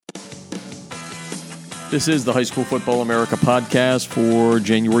This is the High School Football America podcast for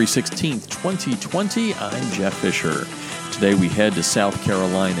January 16th, 2020. I'm Jeff Fisher. Today we head to South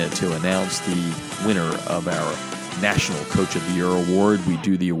Carolina to announce the winner of our National Coach of the Year award. We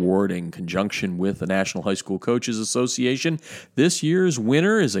do the award in conjunction with the National High School Coaches Association. This year's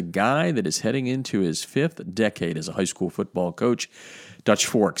winner is a guy that is heading into his fifth decade as a high school football coach. Dutch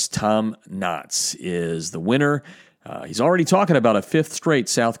Fork's Tom Knotts is the winner. He's already talking about a fifth straight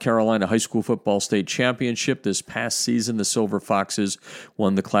South Carolina High School Football State Championship. This past season, the Silver Foxes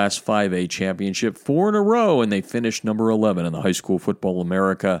won the Class 5A championship 4 in a row, and they finished number 11 in the High School Football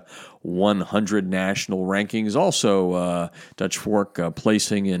America 100 national rankings. Also, Dutch Fork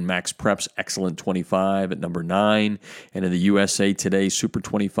placing in Max Prep's Excellent 25 at number 9, and in the USA Today Super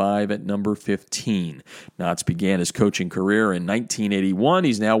 25 at number 15. Knotts began his coaching career in 1981.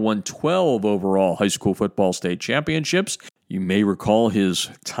 He's now won 12 overall high school football state championships. You may recall his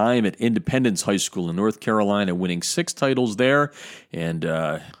time at Independence High School in North Carolina, winning 6 titles there, and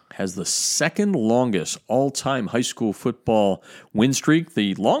has the second longest all-time high school football win streak,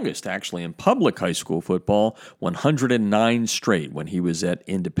 the longest actually in public high school football, 109 straight. When he was at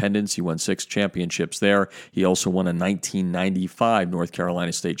Independence, he won 6 championships there. He also won a 1995 North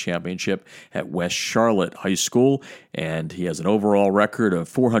Carolina State Championship at West Charlotte High School, and he has an overall record of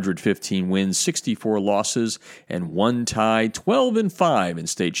 415 wins, 64 losses, and 1 tie, 12-5 in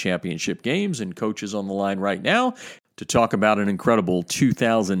state championship games, and coaches on the line right now to talk about an incredible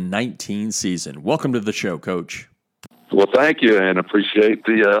 2019 season. Welcome to the show, Coach. Well, thank you, and appreciate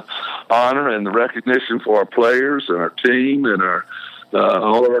the honor and the recognition for our players and our team and our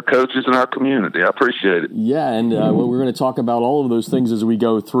all of our coaches in our community. I appreciate it. Yeah, and we're going to talk about all of those things as we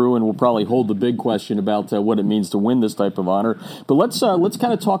go through, and we'll probably hold the big question about what it means to win this type of honor. But let's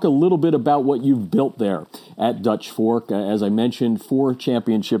kind of talk a little bit about what you've built there at Dutch Fork. As I mentioned, 4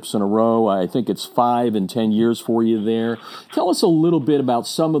 championships in a row. I think it's 5 in 10 years for you there. Tell us a little bit about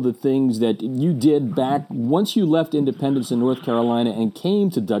some of the things that you did back once you left Independence in North Carolina and came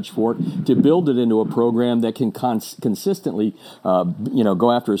to Dutch Fork to build it into a program that can consistently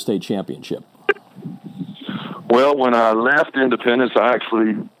go after a state championship. Well, when I left Independence, I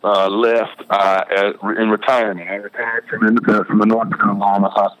actually left in retirement. I retired from Independence from the North Carolina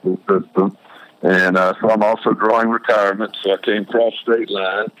hospital system, and so I'm also drawing retirement, so I came across state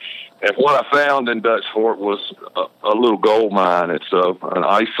line. And what I found in Dutch Fork was a little gold mine. It's an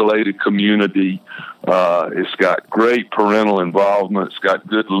isolated community. It's got great parental involvement. It's got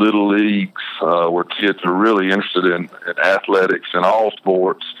good little leagues where kids are really interested in athletics and all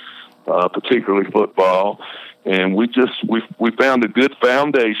sports, particularly football. And we found a good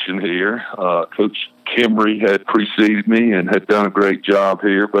foundation here. Coach Kimbrey had preceded me and had done a great job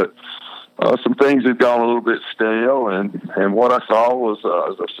here, but some things had gone a little bit stale, and what I saw was,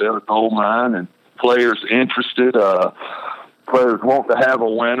 as I said, a gold mine, and players interested, players want to have a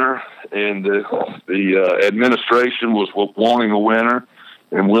winner, and the administration was wanting a winner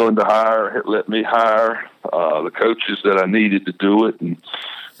and willing to let me hire the coaches that I needed to do it. And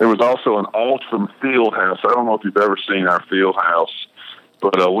there was also an awesome field house. I don't know if you've ever seen our field house,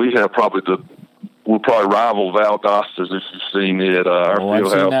 but we have we'll probably rival Valdosta's if you've seen it. Our field I've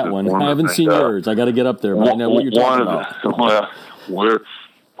seen house that one. I haven't seen yours. I got to get up there, but I know what you're talking about.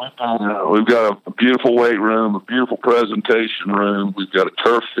 We've got a beautiful weight room, a beautiful presentation room. We've got a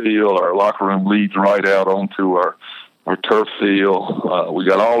turf field. Our locker room leads right out onto our turf field. We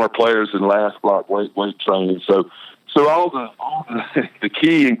got all our players in last block weight training. So all the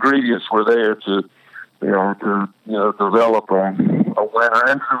key ingredients were there to develop a winner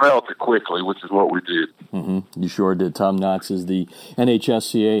and develop it quickly, which is what we did. Mm-hmm. You sure did. Tom Knotts is the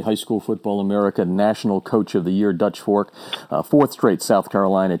NHSCA High School Football America National Coach of the Year, Dutch Fork. 4th straight South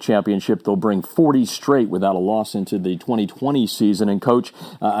Carolina championship. They'll bring 40 straight without a loss into the 2020 season. And Coach,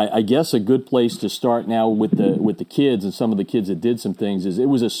 I guess a good place to start now with the kids and some of the kids that did some things is it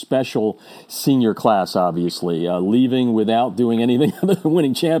was a special senior class, obviously. Leaving without doing anything other than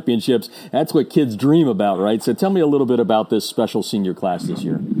winning championships, that's what kids dream about, right? So tell me a little bit about this special senior class this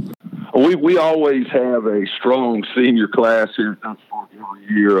year. We always have a strong senior class here at Dutch Fork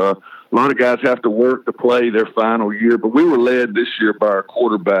every year. A lot of guys have to work to play their final year, but we were led this year by our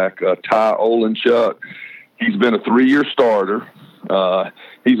quarterback, Ty Olenchuk. He's been a 3-year starter.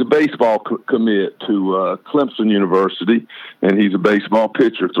 He's a baseball commit to Clemson University, and he's a baseball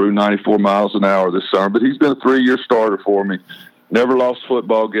pitcher, threw 94 miles an hour this summer. But he's been a 3-year starter for me. Never lost a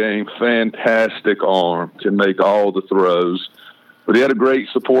football game, fantastic arm, can make all the throws. But he had a great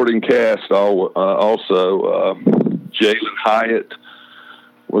supporting cast also. Jalen Hyatt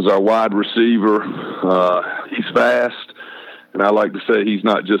was our wide receiver. He's fast. And I like to say he's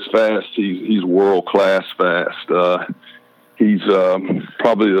not just fast; he's world-class fast. He's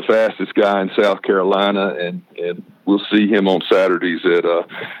probably the fastest guy in South Carolina, and we'll see him on Saturdays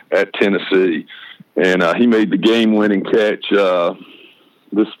at Tennessee. And he made the game-winning catch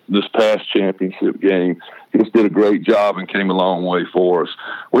this past championship game. He just did a great job and came a long way for us.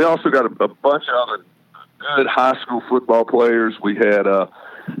 We also got a bunch of other good high school football players. We had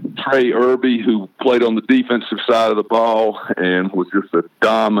Trey Irby, who played on the defensive side of the ball and was just a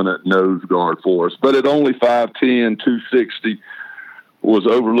dominant nose guard for us. But at only 5'10", 260, was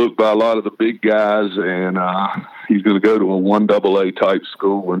overlooked by a lot of the big guys, and he's going to go to a 1AA type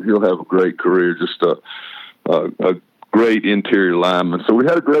school, and he'll have a great career, just a great interior lineman. So we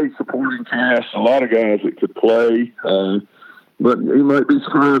had a great supporting cast, a lot of guys that could play, but you might be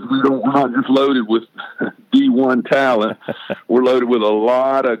surprised we're not just loaded with D1 talent. We're loaded with a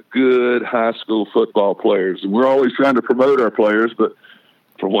lot of good high school football players, and we're always trying to promote our players, but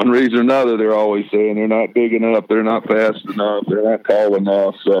for one reason or another, they're always saying they're not big enough, they're not fast enough, they're not tall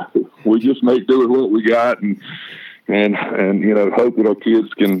enough. So we just make do with what we got, and hope that our kids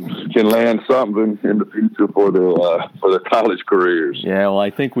can land something in the future for their college careers. Yeah, well, I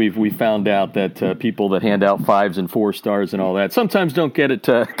think we found out that people that hand out 5s and 4 stars and all that sometimes don't get it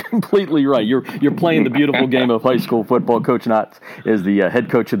completely right. You're playing the beautiful game of high school football. Coach Knott is the head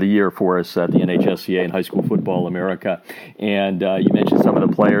coach of the year for us at the NHSCA and High School Football America. And you mentioned some of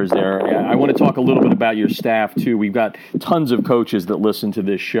the players there. I want to talk a little bit about your staff too. We've got tons of coaches that listen to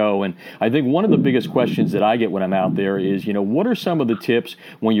this show, and I think one of the biggest questions that I get when I'm out there is, what are some of the tips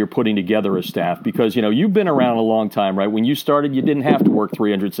when you're putting together a staff? Because, you've been around a long time, right? When you started, you didn't have to work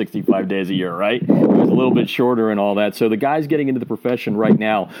 365 days a year, right? It was a little bit shorter and all that. So the guys getting into the profession right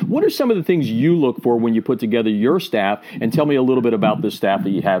now, what are some of the things you look for when you put together your staff? And tell me a little bit about the staff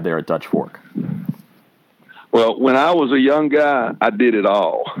that you have there at Dutch Fork. Well, when I was a young guy, I did it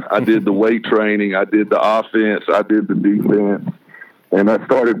all. I did the weight training, I did the offense, I did the defense. And I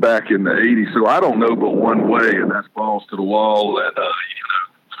started back in the 80s, so I don't know but one way, and that's balls to the wall and,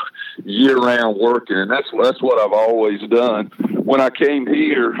 year-round working, and that's what I've always done. When I came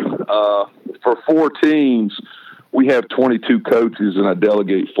here, for 4 teams, we have 22 coaches, and I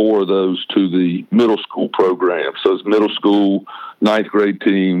delegate 4 of those to the middle school program. So it's middle school, 9th grade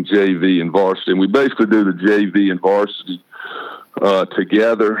team, JV, and varsity. And we basically do the JV and varsity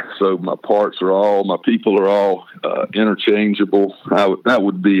together, so my people are all interchangeable. That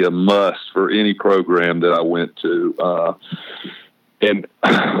would be a must for any program that I went to. And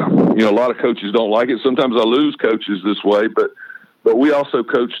a lot of coaches don't like it. Sometimes I lose coaches this way, but we also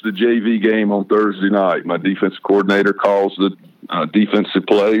coach the JV game on Thursday night. My defensive coordinator calls the defensive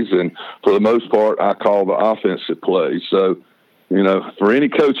plays, and for the most part, I call the offensive plays. So, for any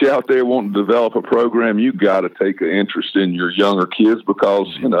coach out there wanting to develop a program, you got to take an interest in your younger kids because,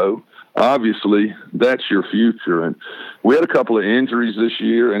 obviously that's your future. And we had a couple of injuries this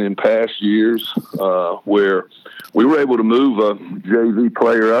year and in past years where we were able to move a JV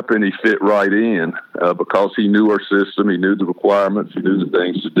player up and he fit right in because he knew our system, he knew the requirements, he knew the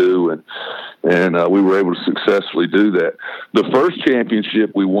things to do, and we were able to successfully do that. The first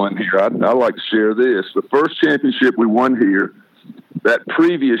championship we won here, I like to share this. The first championship we won here, that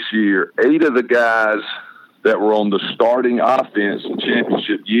previous year, 8 of the guys that were on the starting offense in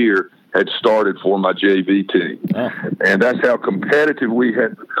championship year had started for my JV team. Oh. And that's how competitive we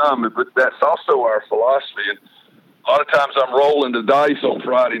had become. But that's also our philosophy. And a lot of times I'm rolling the dice on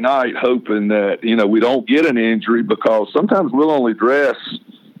Friday night hoping that, we don't get an injury because sometimes we'll only dress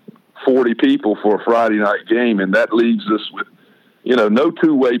 40 people for a Friday night game, and that leaves us with, no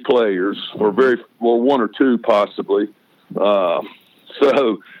two-way players or 1 or 2 possibly. So,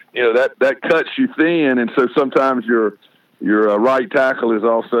 that cuts you thin. And so sometimes your right tackle is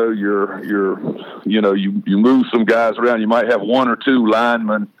also you move some guys around. You might have 1 or 2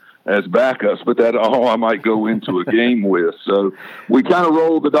 linemen as backups, but that I might go into a game with. So we kind of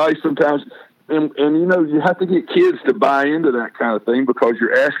roll the dice sometimes. And you have to get kids to buy into that kind of thing because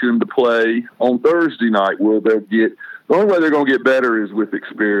you're asking them to play on Thursday night where the only way they're going to get better is with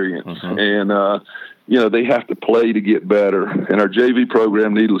experience. Mm-hmm. And, they have to play to get better. And our JV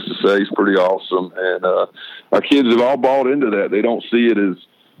program, needless to say, is pretty awesome. And our kids have all bought into that. They don't see it as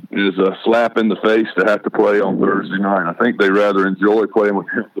a slap in the face to have to play on Thursday night. I think they rather enjoy playing with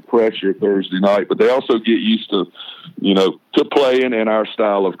the pressure Thursday night, but they also get used to, to playing in our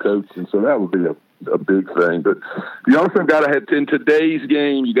style of coaching. So that would be a big thing. But you also got to have, in today's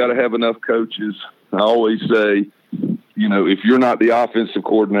game, you got to have enough coaches. I always say, if you're not the offensive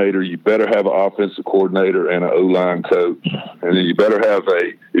coordinator, you better have an offensive coordinator and an O-line coach. And then you better have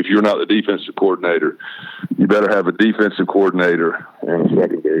if you're not the defensive coordinator, you better have a defensive coordinator and a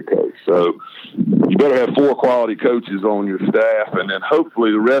secondary coach. So you better have 4 quality coaches on your staff, and then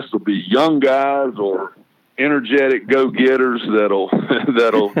hopefully the rest will be young guys or energetic go-getters that'll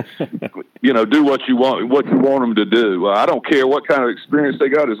do what you want them to do. I don't care what kind of experience they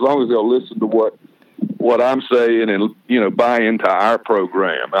got, as long as they'll listen to what I'm saying and buy into our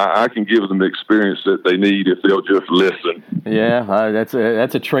program. I can give them the experience that they need if they'll just listen. Yeah,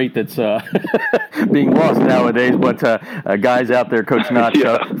 that's a trait that's being lost nowadays. But guys out there, Coach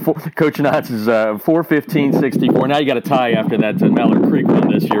Knotts, Coach Knotts is 4:15.64. Now you got a tie after that Mallard Creek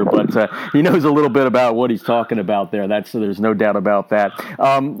won this year, but he knows a little bit about what he's talking about there. There's no doubt about that.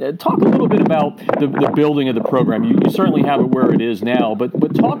 Talk a little bit about the building of the program. You certainly have it where it is now, but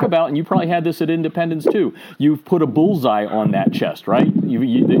talk about, and you probably had this at Independence too, you've put a bullseye on that chest, right?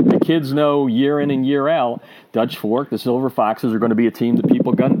 The kids know year in and year out, Dutch Fork, the Silver Foxes are going to be a team that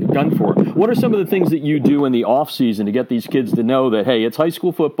people gun for. What are some of the things that you do in the off season to get these kids to know that, hey, it's high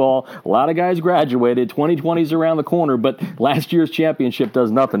school football, a lot of guys graduated, 2020's around the corner, but last year's championship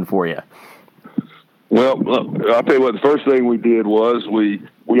does nothing for you? Well, I'll tell you what, the first thing we did was we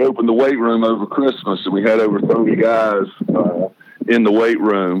opened the weight room over Christmas, and we had over 30 guys in the weight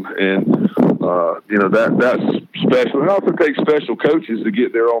room, and that's special. It also takes special coaches to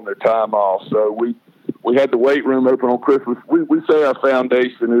get there on their time off. So we had the weight room open on Christmas. We say our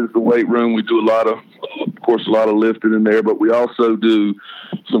foundation is the weight room. We do a lot of lifting in there, but we also do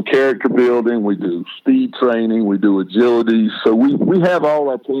some character building. We do speed training. We do agility. So we have all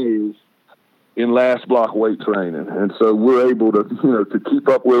our players in last block weight training, and so we're able to keep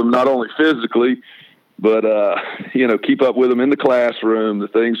up with them not only physically, but keep up with them in the classroom, the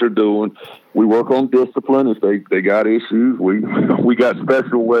things they're doing. We work on discipline if they got issues. We got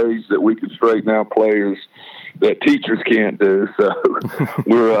special ways that we can straighten out players that teachers can't do. So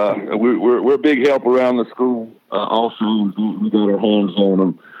we're a big help around the school. Also, we got our hands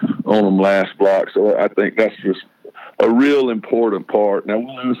on them last block. So I think that's just a real important part. Now, we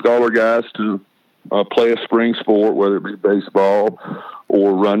ask all our guys to play a spring sport, whether it be baseball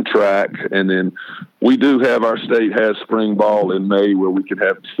or run track. And then we do have, our state has spring ball in May where we can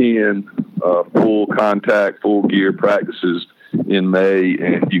have 10 full contact, full gear practices in May,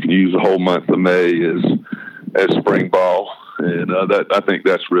 and you can use the whole month of May as spring ball. And I think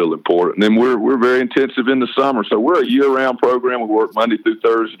that's real important. And then we're very intensive in the summer. So we're a year-round program. We work Monday through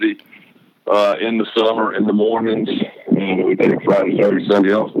Thursday in the summer, in the mornings, and we take Friday, Saturday,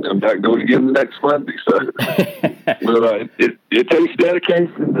 Sunday off, and come back and do it again the next Monday. So but, it takes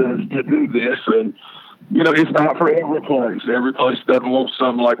dedication to do this, and it's not for every place. Every place doesn't want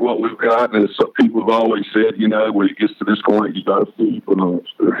something like what we've got, and as some people have always said, when it gets to this point, you got to feed the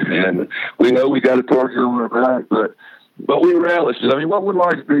monster, and we know we got a target on our back, but we relish it. I mean, what would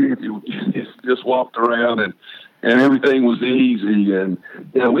life be if you just walked around and everything was easy? And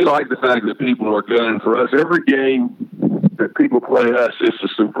we like the fact that people are gunning for us. Every game that people play us, it's a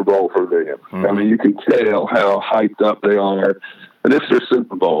Super Bowl for them. Mm-hmm. I mean, you can tell how hyped up they are, and it's their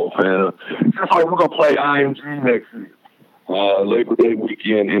Super Bowl. And just like we're going to play IMG next year, Labor Day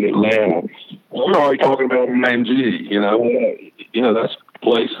weekend in Atlanta. We're already talking about IMG. That's a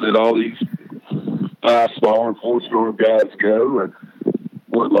place that all these 5-star and 4-star guys go, and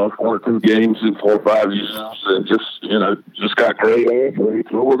lost 1 or 2 games in 4 or 5 years, and just got great athletes.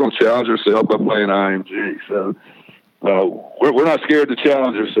 Well, we're going to challenge ourselves by playing IMG. So we're not scared to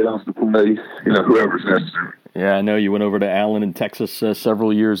challenge ourselves to play, whoever's necessary. Yeah, I know you went over to Allen in Texas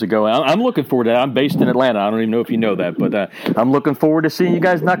several years ago. I'm looking forward to that. I'm based in Atlanta. I don't even know if you know that, but I'm looking forward to seeing you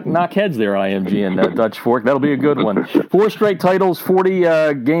guys knock heads there, IMG and Dutch Fork. That'll be a good one. 4 straight titles,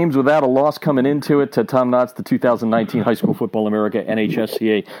 40 games without a loss coming into it. Tom Knotts, the 2019 High School Football America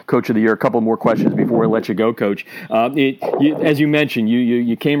NHSCA Coach of the Year. A couple more questions before I let you go, Coach. As you mentioned,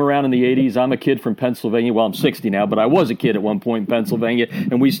 you came around in the 80s. I'm a kid from Pennsylvania. Well, I'm 60 now, but I was a kid at one point in Pennsylvania,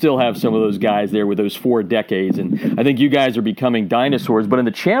 and we still have some of those guys there with those 4 decades. And I think you guys are becoming dinosaurs. But in the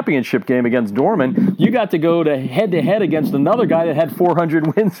championship game against Dorman, you got to go to head-to-head against another guy that had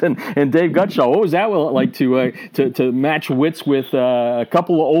 400 wins, and Dave Gutshaw. What was that like to match wits with a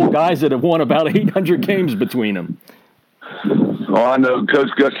couple of old guys that have won about 800 games between them? Oh, I know Coach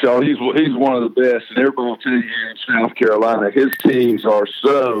Gutshaw. He's one of the best, and everybody will tell you in South Carolina, his teams are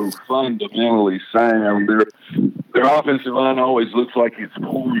so fundamentally sound. Their offensive line always looks like it's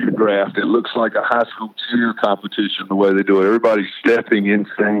choreographed. It looks like a high school cheer competition the way they do it. Everybody's stepping in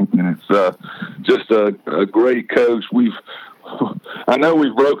sync, and it's just a great coach. I know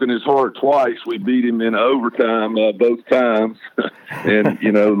we've broken his heart twice. We beat him in overtime both times, and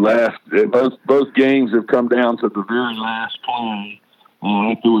both games have come down to the very last play.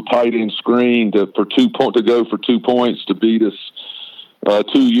 Through a tight end screen to go for 2 points to beat us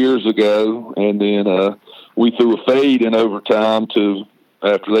 2 years ago, and then we threw a fade in overtime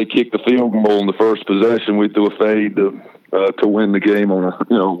after they kicked the field goal in the first possession. We threw a fade to win the game on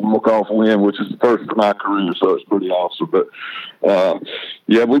a walk-off win, which is the first of my career, so it's pretty awesome. But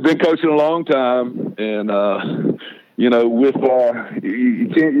we've been coaching a long time, and with you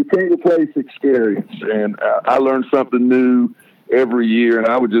can't replace experience. And I learned something new every year, and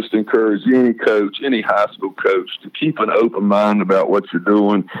I would just encourage any coach, any high school coach, to keep an open mind about what you're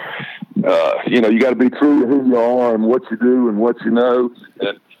doing. You got to be true to who you are and what you do and what you know,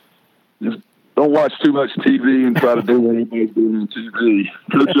 and just don't watch too much TV and try to do what anybody's doing on TV.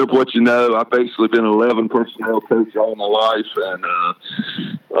 Coach up what you know. I've basically been an 11 personnel coach all my life, and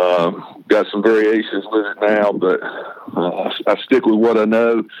got some variations with it now, but I stick with what I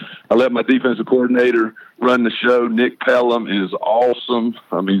know. I let my defensive coordinator run the show. Nick Pelham is awesome.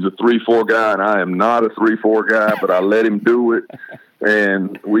 I mean, he's a 3-4 guy, and I am not a 3-4 guy, but I let him do it.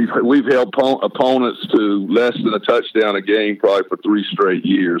 And we've held opponents to less than a touchdown a game probably for 3 straight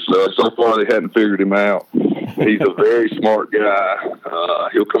years. So far they hadn't figured him out. He's a very smart guy.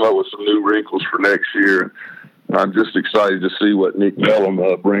 He'll come up with some new wrinkles for next year. I'm just excited to see what Nick Pelham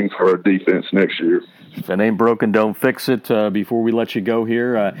brings for our defense next year. If it ain't broken, don't fix it. Before we let you go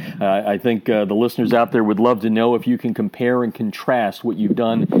here, I think the listeners out there would love to know if you can compare and contrast what you've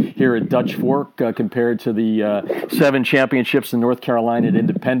done here at Dutch Fork compared to the 7 championships in North Carolina at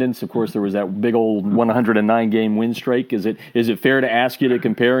Independence. Of course, there was that big old 109-game win streak. Is it fair to ask you to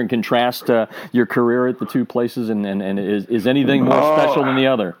compare and contrast your career at the two places, and is anything more special than the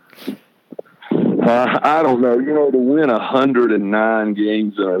other? I don't know. To win 109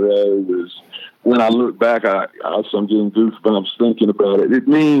 games in a row is, when I look back, I'm getting goosebumps thinking about it. It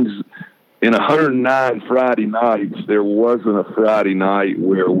means in 109 Friday nights, there wasn't a Friday night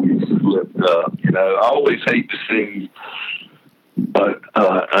where we slipped up. I always hate to see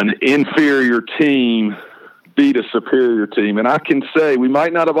an inferior team beat a superior team. And I can say we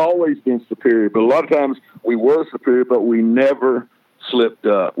might not have always been superior, but a lot of times we were superior, but we never slipped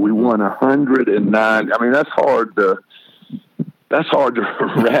up. We won 109. I mean, that's hard to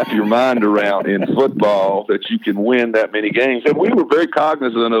wrap your mind around in football, that you can win that many games. And we were very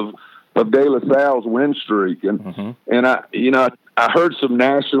cognizant of De La Salle's win streak. And and I heard some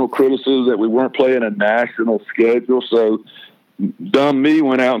national criticism that we weren't playing a national schedule. So dumb me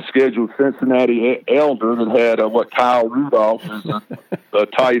went out and scheduled Cincinnati Elder that had Kyle Rudolph as a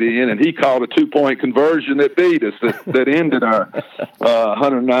tight end, and he called a 2-point conversion that beat us, that ended our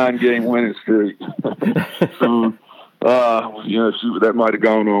 109-game winning streak. So that might have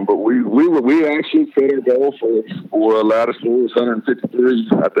gone on, but we actually set our goal for allowed us to was 153.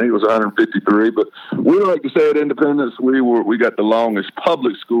 I think it was 153, but we like to say at Independence we got the longest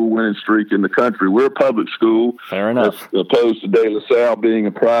public school winning streak in the country. We're a public school, fair enough, as opposed to De La Salle being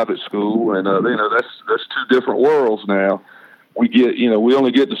a private school, and that's two different worlds now. We get, we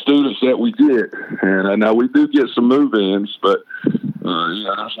only get the students that we get, and now we do get some move-ins, but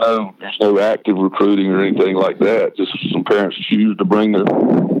there's no active recruiting or anything like that. Just some parents choose to bring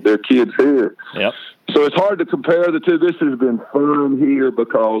their kids here. Yep. So it's hard to compare the two. This has been fun here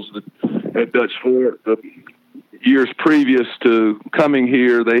because at Dutch Fork, the years previous to coming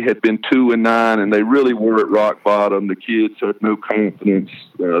here, they had been 2-9, and they really were at rock bottom. The kids had no confidence.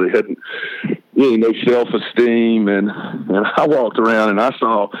 They hadn't really no self-esteem, and I walked around and I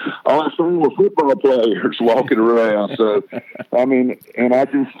saw were football players walking around. So, I mean, and I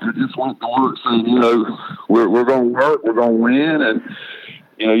just went to work saying, we're going to work, we're going to win, and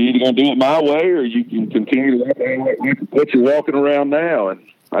you're either going to do it my way or you can continue to what you're walking around now. And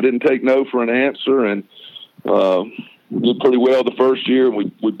I didn't take no for an answer, and we did pretty well the first year,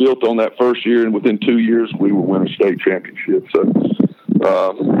 and we built on that first year, and within 2 years we were winning state championship. So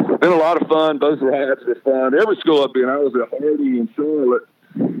been a lot of fun. Both were halves of fun. Every school I've been, I was at Hardy in Charlotte,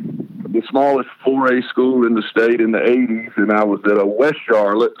 the smallest 4A school in the state in the 80s, and I was at a West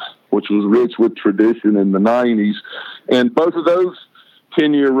Charlotte, which was rich with tradition in the 90s. And both of those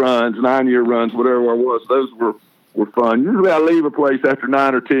 10-year runs, 9-year runs, whatever I was, those were fun. Usually I leave a place after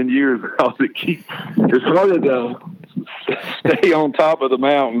 9 or 10 years because it's harder to stay on top of the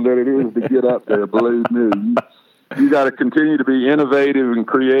mountain than it is to get up there, believe me. You got to continue to be innovative and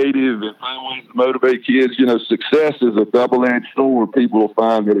creative and find ways to motivate kids. Success is a double-edged sword. People will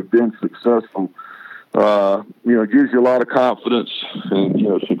find that have been successful gives you a lot of confidence,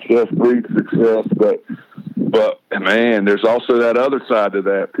 and success breeds success. But man, there's also that other side to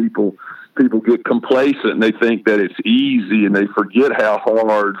that. People get complacent and they think that it's easy, and they forget how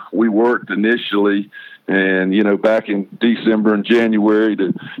hard we worked initially. And back in December and January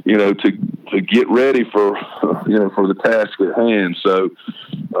to get ready for for the task at hand. So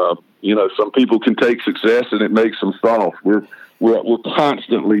some people can take success and it makes them soft. We're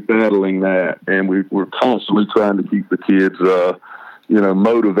constantly battling that, and we're constantly trying to keep the kids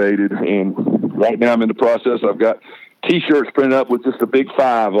motivated. And right now I'm in the process. I've got T-shirts printed up with just a big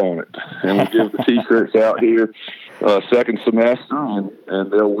 5 on it, and we give the T-shirts out here second semester,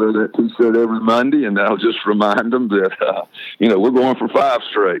 and they'll wear that T-shirt every Monday, and I'll just remind them that we're going for 5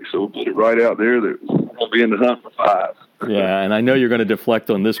 straight. So we'll put it right out there that we'll be in the hunt for 5. Yeah, and I know you're going to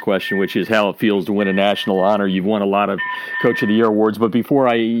deflect on this question, which is how it feels to win a national honor. You've won a lot of Coach of the Year awards, but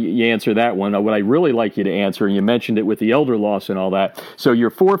before you answer that one, what I really like you to answer, and you mentioned it with the elder loss and all that, so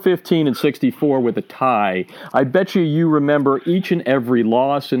you're 4-15-64 with a tie. I bet you remember each and every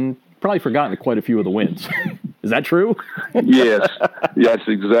loss and probably forgotten quite a few of the wins. Is that true? Yes,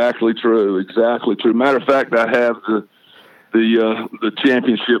 exactly true. Exactly true. Matter of fact, I have the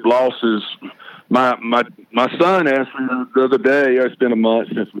championship losses. My son asked me the other day. It's been a month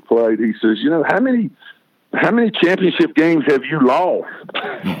since we played. He says, how many championship games have you lost?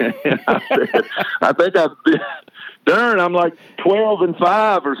 And I said, I think I've been. Darn, I'm like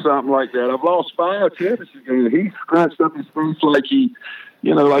 12-5 or something like that. I've lost 5 championship games. He scrunched up his face like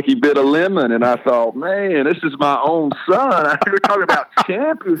he bit a lemon, and I thought, man, this is my own son. We're talking about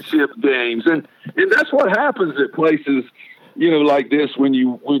championship games, and that's what happens at places, like this. When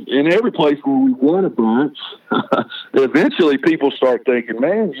in every place where we won a bunch, eventually people start thinking,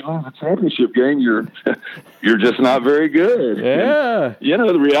 man, you lose a championship game, you're just not very good. Yeah. And,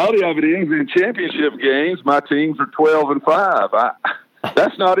 the reality of it is, in championship games, my teams are 12-5.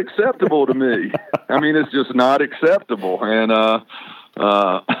 That's not acceptable to me. I mean, it's just not acceptable, and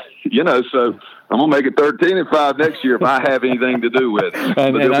so I'm going to make it 13-5 next year if I have anything to do with it.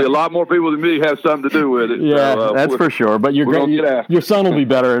 But there'll be a lot more people than me have something to do with it. Yeah, so, that's for sure. But your son will be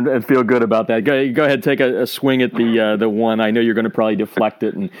better and feel good about that. Go ahead, take a swing at the one. I know you're going to probably deflect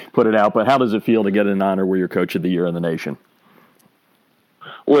it and put it out, but how does it feel to get an honor where you're Coach of the Year in the nation?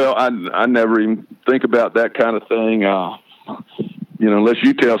 Well, I never even think about that kind of thing. Unless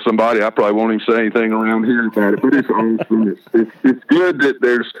you tell somebody, I probably won't even say anything around here about it. But it's awesome. It's good that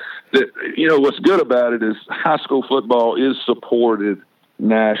what's good about it is high school football is supported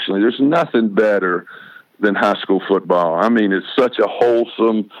nationally. There's nothing better than high school football. I mean, it's such a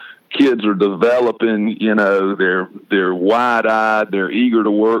wholesome. Kids are developing. They're wide-eyed. They're eager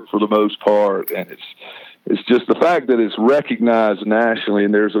to work for the most part, and it's just the fact that it's recognized nationally,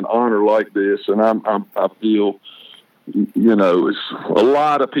 and there's an honor like this, and I feel. It's a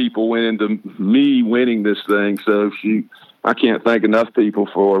lot of people went into me winning this thing. So I can't thank enough people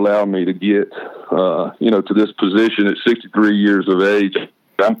for allowing me to get, to this position at 63 years of age.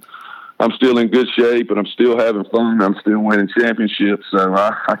 I'm still in good shape, and I'm still having fun. I'm still winning championships. So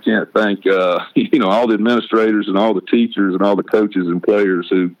I can't thank, all the administrators and all the teachers and all the coaches and players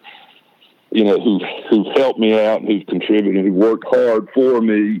who've helped me out and who've contributed, who worked hard for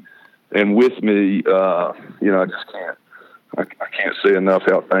me and with me. I just can't. I can't say enough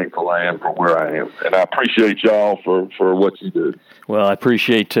how thankful I am for where I am. And I appreciate y'all for what you do. Well, I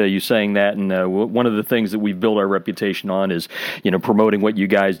appreciate you saying that. And one of the things that we've built our reputation on is, promoting what you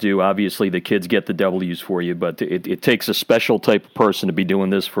guys do. Obviously, the kids get the W's for you, but it takes a special type of person to be doing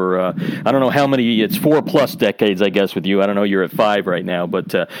this for, I don't know how many, it's 4+ decades, I guess, with you. I don't know, you're at 5 right now,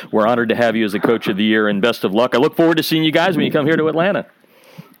 but we're honored to have you as a Coach of the Year, and best of luck. I look forward to seeing you guys when you come here to Atlanta.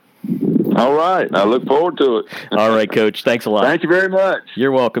 All right. I look forward to it. All right, Coach. Thanks a lot. Thank you very much.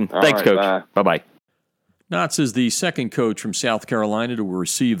 You're welcome. Thanks, right, Coach. Bye-bye. Knotts is the second coach from South Carolina to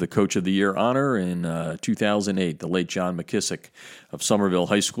receive the Coach of the Year honor in 2008. The late John McKissick of Somerville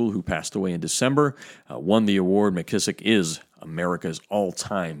High School, who passed away in December, won the award. McKissick is America's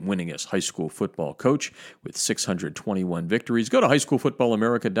all-time winningest high school football coach with 621 victories. Go to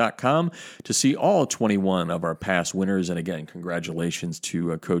highschoolfootballamerica.com to see all 21 of our past winners. And again, congratulations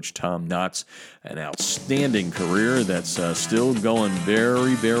to Coach Tom Knotts, an outstanding career that's still going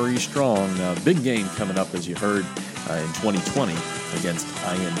very, very strong. Big game coming up, as you heard, in 2020 against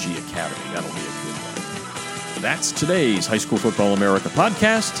IMG Academy. That'll be a good one. That's today's High School Football America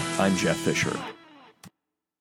podcast. I'm Jeff Fisher.